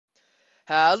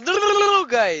Hello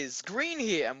guys, Green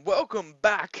here, and welcome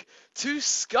back to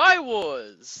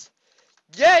Skywars!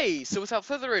 Yay! So without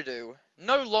further ado,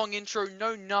 no long intro,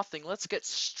 no nothing, let's get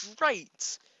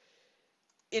straight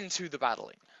into the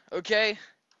battling, okay?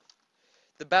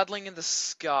 The battling in the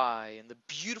sky, and the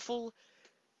beautiful,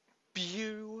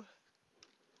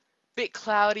 bit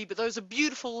cloudy, but those are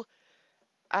beautiful,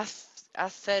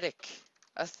 aesthetic,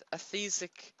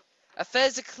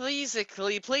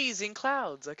 aesthetically pleasing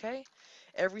clouds, okay?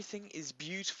 Everything is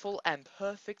beautiful and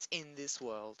perfect in this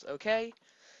world, okay?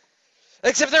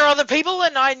 Except there are other people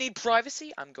and I need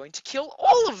privacy. I'm going to kill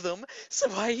all of them so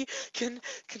I can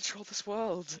control this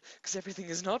world. Because everything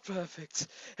is not perfect.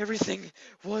 Everything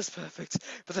was perfect.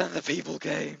 But then the people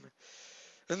came.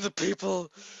 And the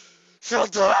people shall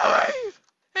die!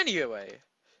 Anyway,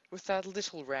 with that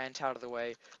little rant out of the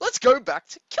way, let's go back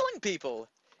to killing people.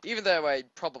 Even though I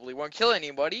probably won't kill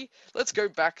anybody, let's go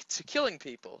back to killing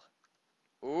people.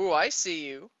 Ooh, I see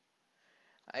you.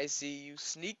 I see you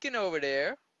sneaking over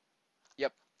there.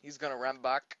 Yep, he's gonna run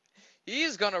back. He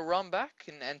is gonna run back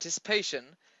in anticipation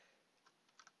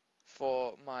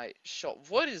for my shot.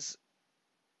 What is...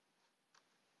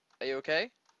 Are you okay?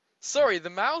 Sorry,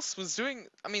 the mouse was doing...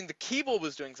 the keyboard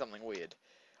was doing something weird.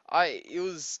 It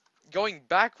was going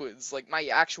backwards, like my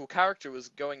actual character was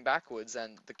going backwards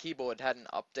and the keyboard hadn't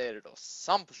updated or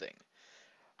something.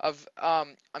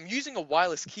 I'm using a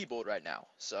wireless keyboard right now,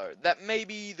 so that may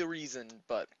be the reason,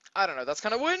 but I don't know, that's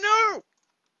kind of weird. No!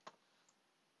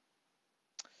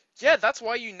 Yeah, that's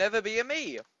why you never be a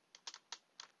me.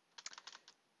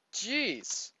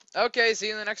 Jeez. Okay, see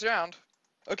you in the next round.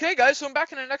 Okay, guys, so I'm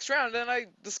back in the next round, and I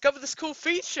discovered this cool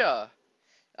feature.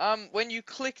 When you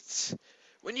click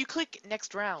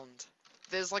next round,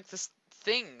 there's like this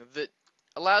thing that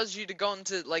allows you to go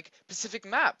into like specific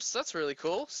maps. That's really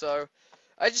cool. So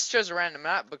I just chose a random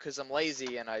map because I'm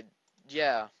lazy and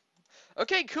yeah.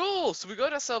 Okay, cool. So we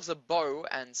got ourselves a bow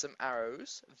and some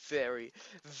arrows. Very,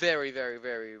 very, very,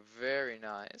 very, very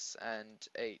nice. And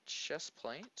a chest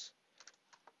plate.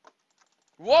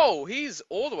 Whoa, he's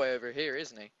all the way over here,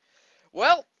 isn't he?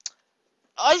 Well,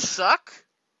 I suck.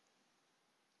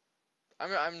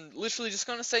 I'm literally just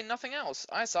gonna say nothing else.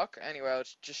 I suck. Anyway, I'll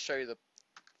just show you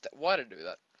why to do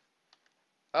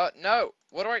that. No.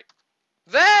 What do I...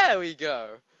 There we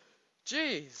go.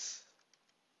 Jeez.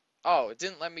 Oh, it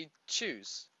didn't let me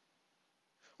choose.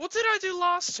 What did I do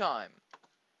last time?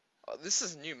 Oh, this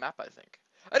is a new map, I think.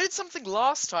 I did something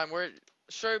last time where it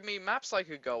showed me maps I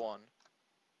could go on.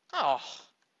 Oh,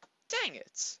 dang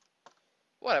it.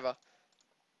 Whatever.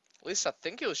 At least I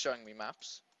think it was showing me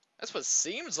maps. That's what it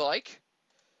seems like.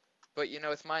 But, you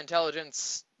know, with my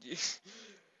intelligence...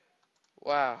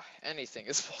 Wow, anything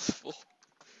is possible.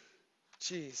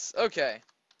 Jeez. Okay.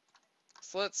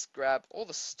 So let's grab all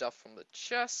the stuff from the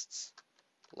chests.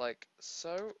 Like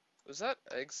so. Was that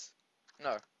eggs?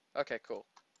 No. Okay, cool.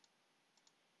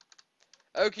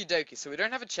 Okie dokie. So we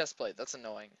don't have a chest plate. That's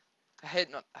annoying. I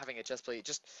hate not having a chest plate. It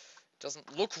just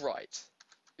doesn't look right.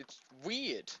 It's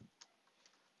weird.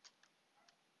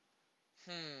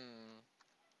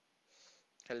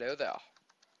 Hello there.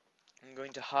 I'm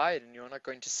going to hide and you're not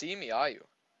going to see me, are you?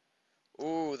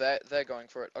 Ooh, they're going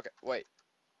for it. Okay, wait.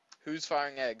 Who's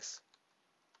firing eggs?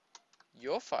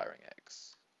 You're firing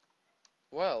eggs.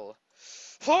 Well.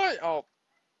 Hi! Oh.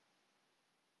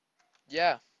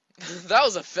 Yeah. That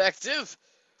was effective!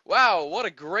 Wow, what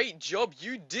a great job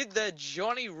you did there,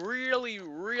 Johnny. Really,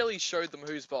 really showed them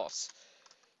who's boss.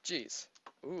 Jeez.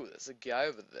 Ooh, there's a guy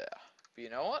over there. But you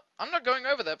know what? I'm not going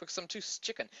over there because I'm too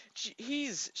chicken.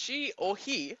 She or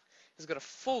he has got a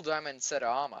full diamond set of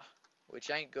armor,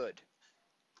 which ain't good.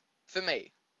 For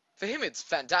me. For him it's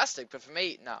fantastic, but for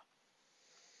me, nah.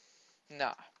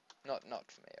 Nah. Not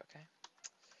for me, okay?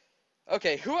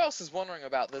 Okay, who else is wondering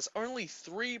about there's only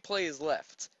 3 players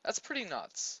left? That's pretty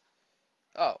nuts.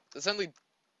 Oh, there's only...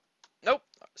 Nope,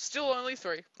 still only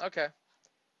 3. Okay.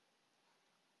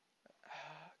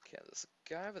 Okay, there's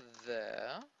a guy over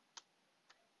there.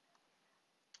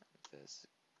 There's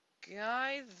a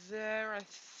guy there, I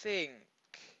think.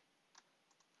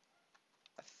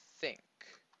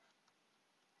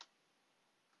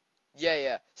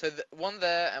 Yeah. So, one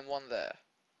there and one there.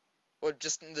 Or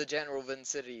just in the general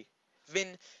vicinity,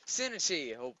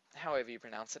 or however you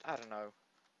pronounce it. I don't know.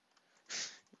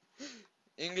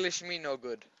 English me no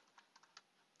good.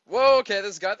 Whoa, okay,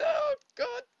 there's a guy there. Oh,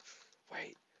 God.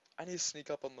 Wait, I need to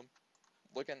sneak up on them.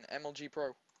 Like an MLG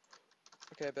Pro.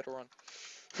 Okay, I better run.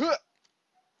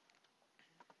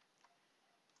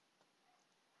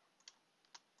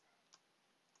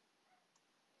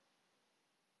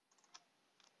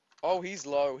 Oh, he's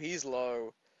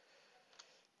low.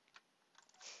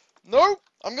 No!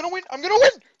 I'm gonna win! I'm gonna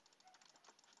win!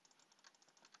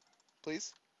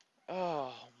 Please?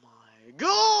 Oh my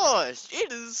gosh!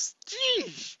 It is...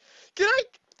 Jeez! Can I...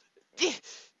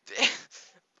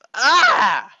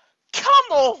 Ah!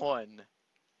 Come on!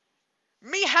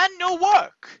 Me hand no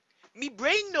work! Me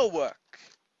brain no work!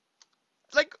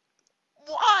 Like,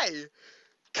 why?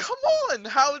 Come on!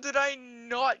 How did I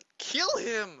not kill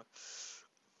him?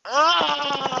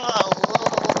 Ah!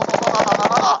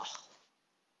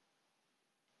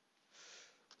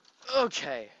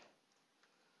 Okay.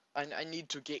 I need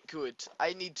to get good.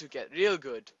 I need to get real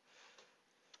good.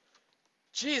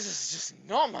 Jesus, is just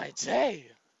not my day.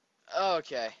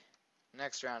 Okay.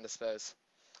 Next round, I suppose.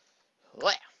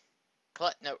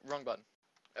 No, wrong button.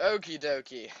 Okie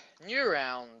dokie. New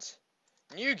round.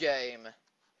 New game.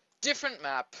 Different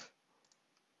map.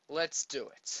 Let's do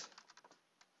it.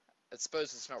 I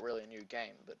suppose it's not really a new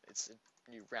game, but it's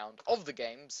a new round of the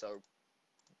game, so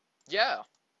yeah.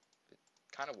 It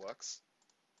kind of works.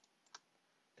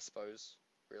 I suppose.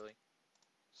 Really.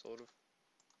 Sort of.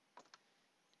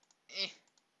 Eh.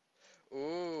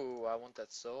 Ooh, I want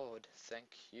that sword. Thank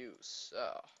you,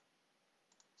 sir.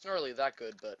 It's not really that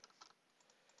good, but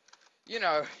you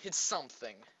know, it's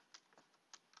something.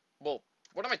 Well,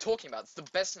 what am I talking about? It's the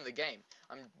best in the game.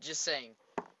 I'm just saying.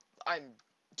 I'm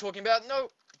talking about. No,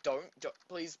 don't.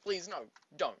 Please, please, no,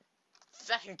 don't.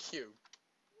 Thank you.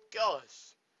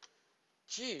 Gosh.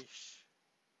 Jeez.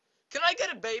 Can I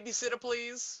get a babysitter,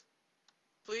 please?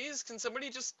 Please? Can somebody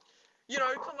just, you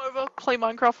know, come over, play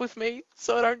Minecraft with me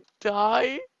so I don't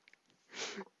die?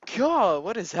 God,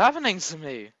 what is happening to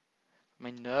me?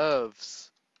 My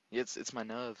nerves. It's my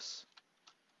nerves.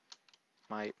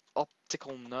 My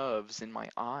optical nerves in my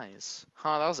eyes.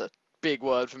 Huh, that was a big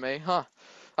word for me, huh?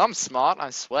 I'm smart,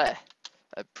 I swear.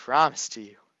 I promise to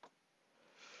you.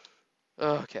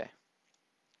 Okay.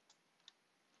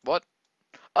 What?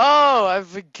 Oh, I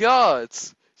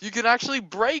forgot. You can actually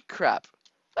break crap.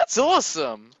 That's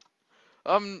awesome.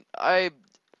 For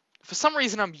some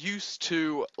reason I'm used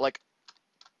to, like,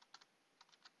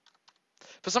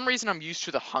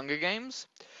 the Hunger Games.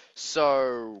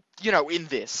 So, you know, in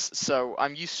this. So,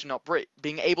 I'm used to not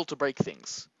being able to break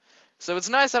things. So it's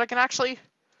nice that I can actually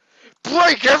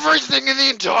break everything in the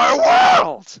entire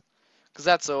world! Because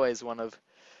that's always one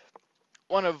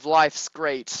of life's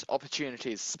great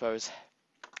opportunities, I suppose.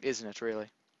 Isn't it, really?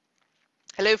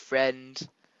 Hello, friend.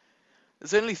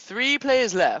 There's only 3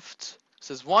 players left.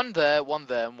 So there's one there,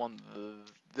 and one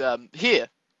here.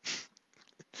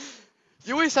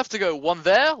 You always have to go one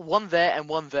there, and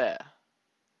one there.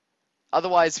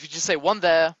 Otherwise, if you just say one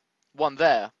there,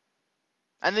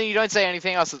 and then you don't say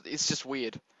anything else, it's just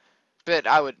weird. But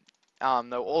I would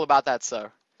know all about that,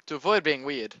 so to avoid being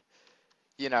weird,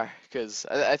 you know, because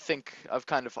I think I've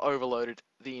kind of overloaded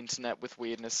the internet with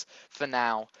weirdness for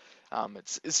now.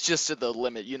 It's just at the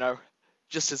limit, you know,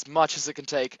 just as much as it can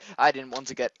take. I didn't want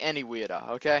to get any weirder,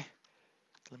 okay?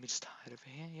 Let me just hide over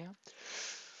here, yeah.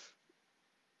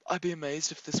 I'd be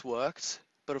amazed if this worked,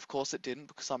 but of course it didn't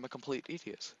because I'm a complete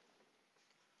idiot.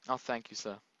 Oh, thank you,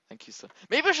 sir. Thank you, sir.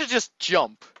 Maybe I should just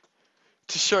jump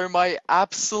to show my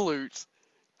absolute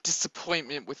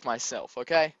disappointment with myself,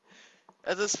 okay?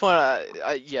 At this point,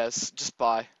 yes, just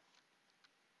bye.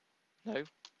 No?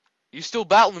 You still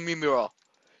battling me, Mirror?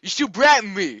 You still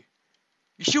battling me?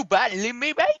 You still battling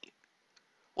me, mate?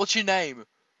 What's your name?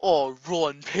 Oh,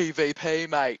 Ron PvP,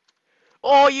 mate.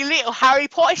 Oh, you little Harry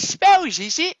Potter spells,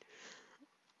 is it?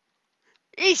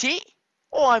 Is it?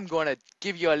 Oh, I'm gonna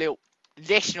give you a little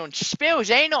lesson on spells,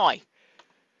 ain't I?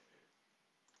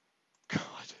 God.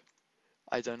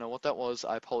 I don't know what that was.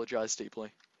 I apologize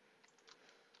deeply.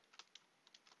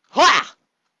 Ha!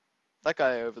 That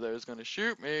guy over there is gonna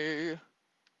shoot me.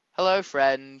 Hello,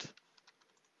 friend.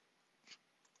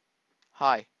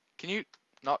 Hi. Can you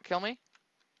not kill me?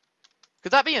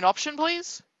 Could that be an option,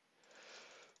 please?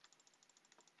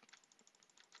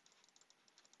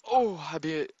 Oh,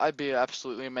 I'd be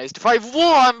absolutely amazed if I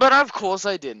won, but of course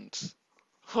I didn't.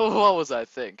 What was I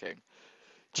thinking?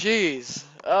 Jeez.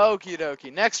 Okie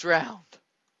dokie. Next round.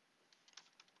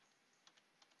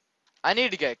 I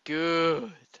need to get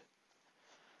good.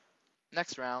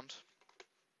 Next round.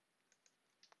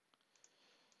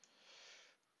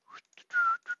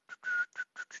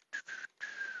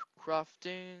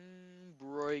 Crafting,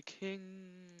 breaking,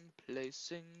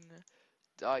 placing,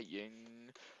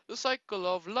 dying. The cycle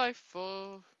of life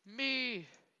for me.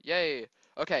 Yay.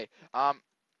 Okay, I've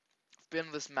been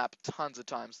on this map tons of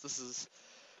times. This is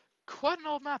quite an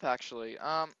old map, actually.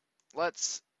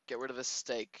 Let's get rid of this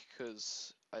steak,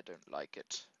 because I don't like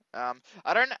it.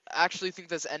 I don't actually think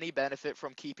there's any benefit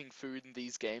from keeping food in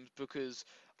these games, because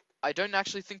I don't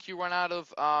actually think you run out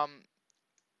of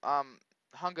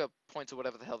hunger points or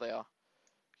whatever the hell they are.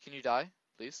 Can you die,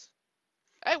 please?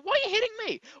 Hey, why are you hitting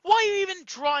me? Why are you even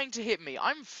trying to hit me?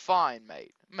 I'm fine,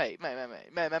 mate. Mate.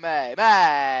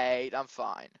 I'm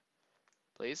fine.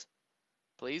 Please?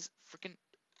 Please? Freaking...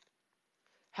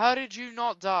 How did you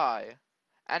not die?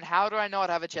 And how do I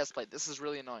not have a chest plate? This is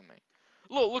really annoying me.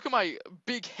 Look at my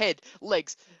big head,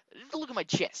 legs. Look at my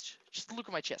chest. Just look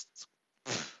at my chest.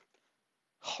 It's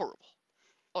horrible.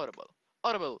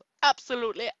 Audible.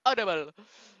 Absolutely audible.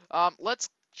 Let's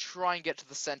try and get to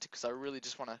the center because I really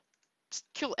just want to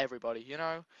kill everybody, you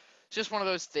know? It's just one of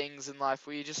those things in life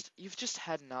where you've just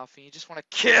had enough and you just want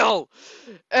to kill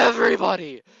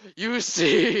everybody you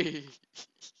see.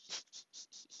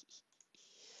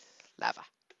 Lava.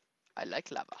 I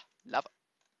like lava. Lava.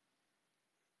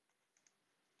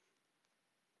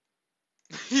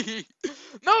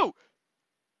 No!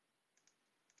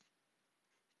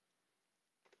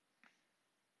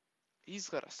 He's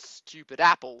got a stupid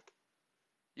apple.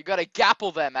 You got a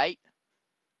gapple there, mate.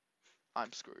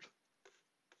 I'm screwed.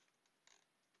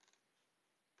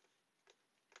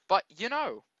 But, you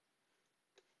know.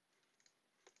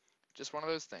 Just one of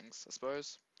those things, I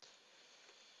suppose.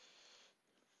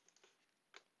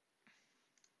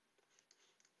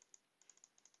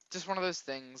 Just one of those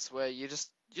things where you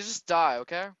just die,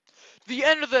 okay? The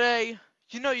end of the day,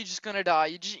 you know you're just gonna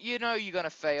die. You know you're gonna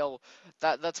fail.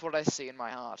 That's what I see in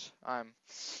my heart.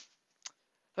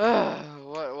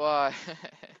 What? Why?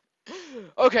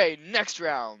 Okay, next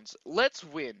round. Let's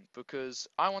win because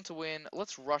I want to win.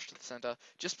 Let's rush to the center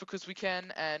just because we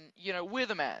can. And you know we're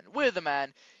the man. We're the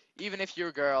man. Even if you're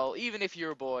a girl, even if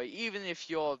you're a boy, even if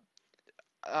you're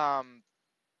um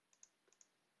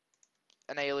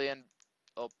an alien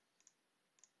or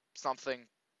something.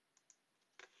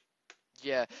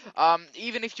 Yeah.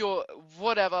 Even if you're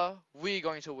whatever, we're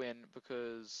going to win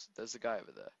because there's a guy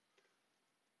over there.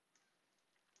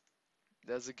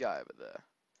 There's a guy over there.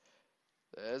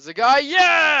 There's a guy.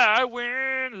 Yeah, I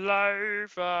win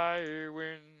life. I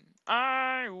win.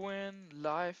 I win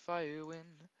life. I win.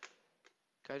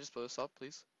 Can I just blow this up,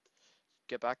 please?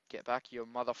 Get back, you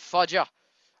mother fudger.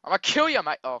 I'm gonna kill you,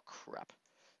 mate. Oh crap!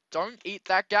 Don't eat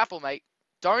that gapple, mate.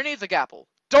 Don't eat the gapple.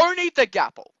 Don't eat the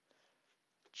gapple.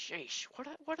 Jeez,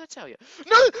 what did I tell you?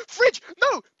 No, fridge.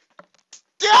 No.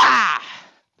 Ah!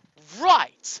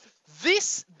 Right.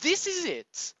 This is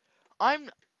it. I'm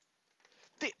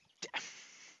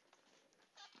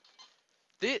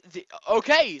the,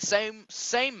 okay, same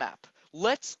map.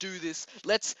 Let's do this.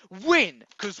 Let's win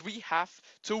because we have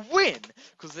to win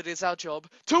because it is our job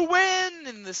to win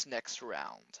in this next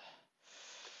round.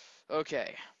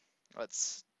 Okay.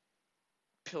 Let's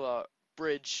pillar,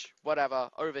 bridge,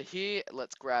 whatever over here.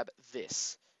 Let's grab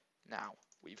this. Now,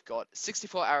 we've got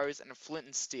 64 arrows and a flint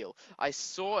and steel. I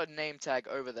saw a name tag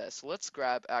over there, so let's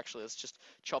grab, actually, let's just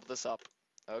chop this up,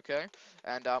 okay?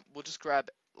 And we'll just grab,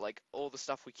 like, all the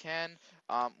stuff we can.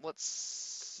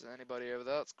 Anybody over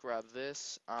there? Let's grab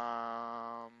this.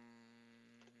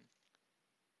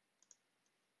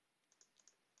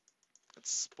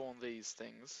 Let's spawn these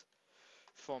things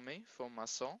for me, for my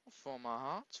soul, for my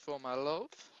heart, for my love.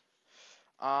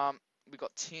 We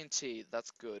got TNT, that's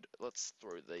good. Let's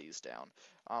throw these down.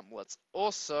 Let's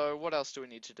also, what else do we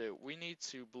need to do? We need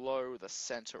to blow the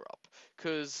center up,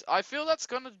 because I feel that's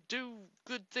gonna do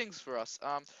good things for us.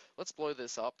 Let's blow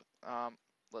this up.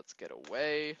 Let's get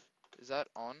away. Is that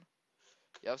on?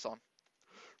 Yeah, it's on.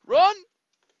 Run!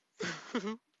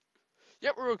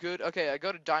 Yep, we're all good. Okay, I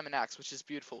got a diamond axe, which is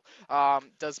beautiful.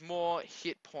 Does more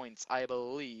hit points, I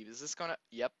believe. Is this gonna...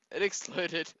 Yep, it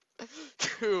exploded.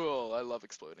 Cool, I love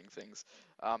exploding things.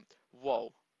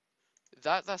 Whoa.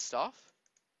 That stuff?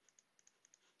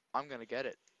 I'm gonna get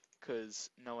it. Because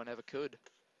no one ever could.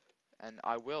 And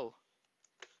I will.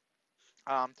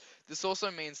 This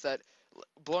also means that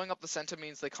blowing up the center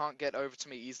means they can't get over to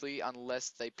me easily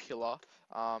unless they pillar.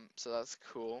 So that's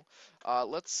cool.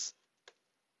 Let's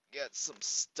get some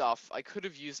stuff. I could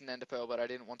have used an ender pearl, but I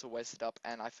didn't want to waste it up,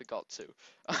 and I forgot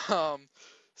to.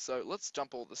 So let's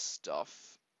dump all the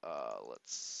stuff.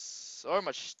 So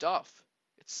much stuff.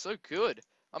 It's so good.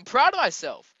 I'm proud of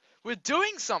myself. We're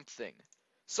doing something.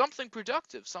 Something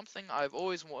productive. Something I've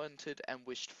always wanted and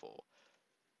wished for.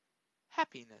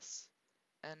 Happiness.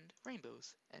 And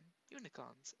rainbows. And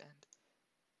unicorns. And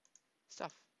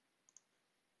stuff.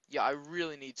 Yeah, I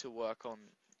really need to work on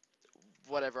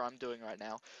whatever I'm doing right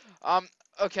now.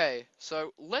 Okay,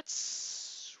 so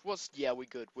yeah, we're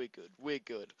good. We're good. We're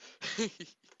good.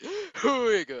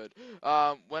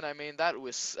 When I mean that,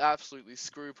 we're absolutely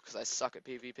screwed because I suck at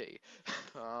PvP.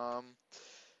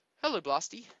 Hello,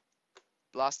 Blasty.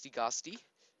 Blasty Gasty.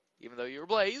 Even though you're a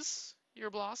blaze, you're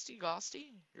a blasty, ghasty,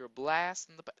 you're a blast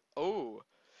in the oh,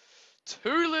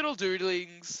 two little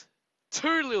doodlings,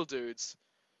 two little dudes.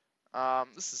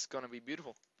 This is gonna be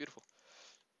beautiful, beautiful.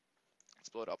 Let's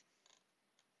blow it up.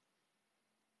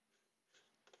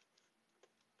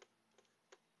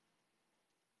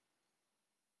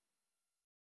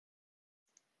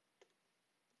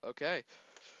 Okay.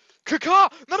 Kaka!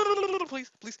 No, no, no, no, no, no,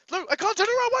 please, please. No, I can't turn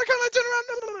around. Why can't I turn around?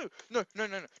 No, no, no, no,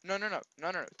 no, no, no, no, no,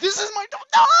 no, no. This is my time.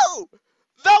 No!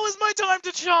 That was my time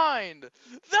to shine.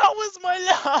 That was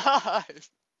my life.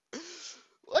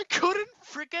 I couldn't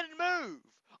freaking move.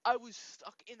 I was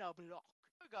stuck in a block.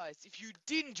 So guys, if you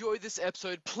did enjoy this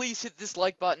episode, please hit this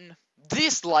like button.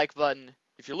 This like button.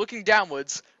 If you're looking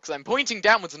downwards, because I'm pointing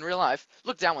downwards in real life,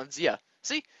 look downwards, yeah.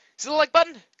 See? See the like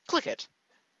button? Click it.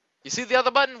 You see the other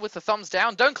button with the thumbs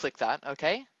down? Don't click that,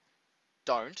 okay?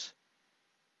 Don't.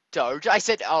 Don't. I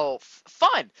said, oh,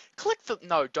 fine. Click the,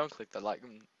 no, don't click the like,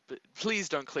 but please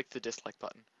don't click the dislike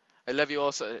button. I love you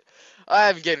also.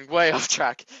 I'm getting way off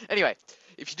track. Anyway,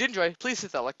 if you did enjoy, please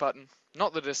hit that like button.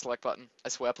 Not the dislike button. I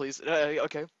swear, please.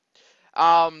 Okay.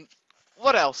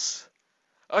 What else?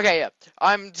 Okay, yeah.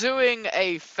 I'm doing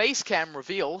a face cam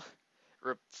reveal.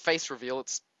 Face reveal.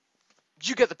 It's,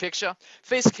 you get the picture.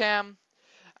 Face cam.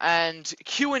 And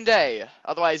Q&A,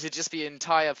 otherwise it'd just be an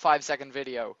entire 5-second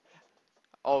video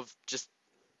of just,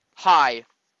 hi,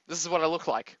 this is what I look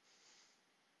like.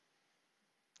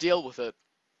 Deal with it.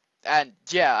 And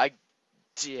yeah,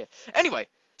 yeah. Anyway,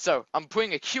 so I'm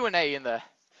putting a Q&A in there,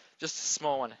 just a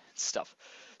small one, stuff.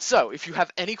 So, if you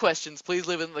have any questions, please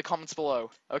leave it in the comments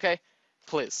below, okay?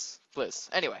 Please,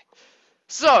 please. Anyway,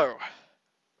 so,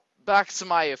 back to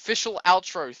my official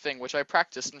outro thing, which I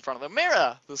practiced in front of the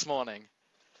mirror this morning.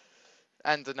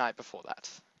 And the night before that.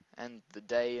 And the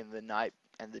day and the night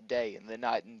and the day and the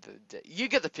night and the day. You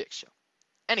get the picture.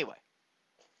 Anyway.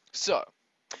 So,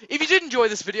 if you did enjoy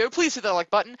this video, please hit that like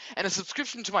button. And a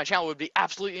subscription to my channel would be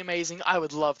absolutely amazing. I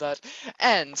would love that.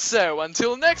 And so,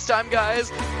 until next time, guys.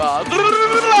 Bye.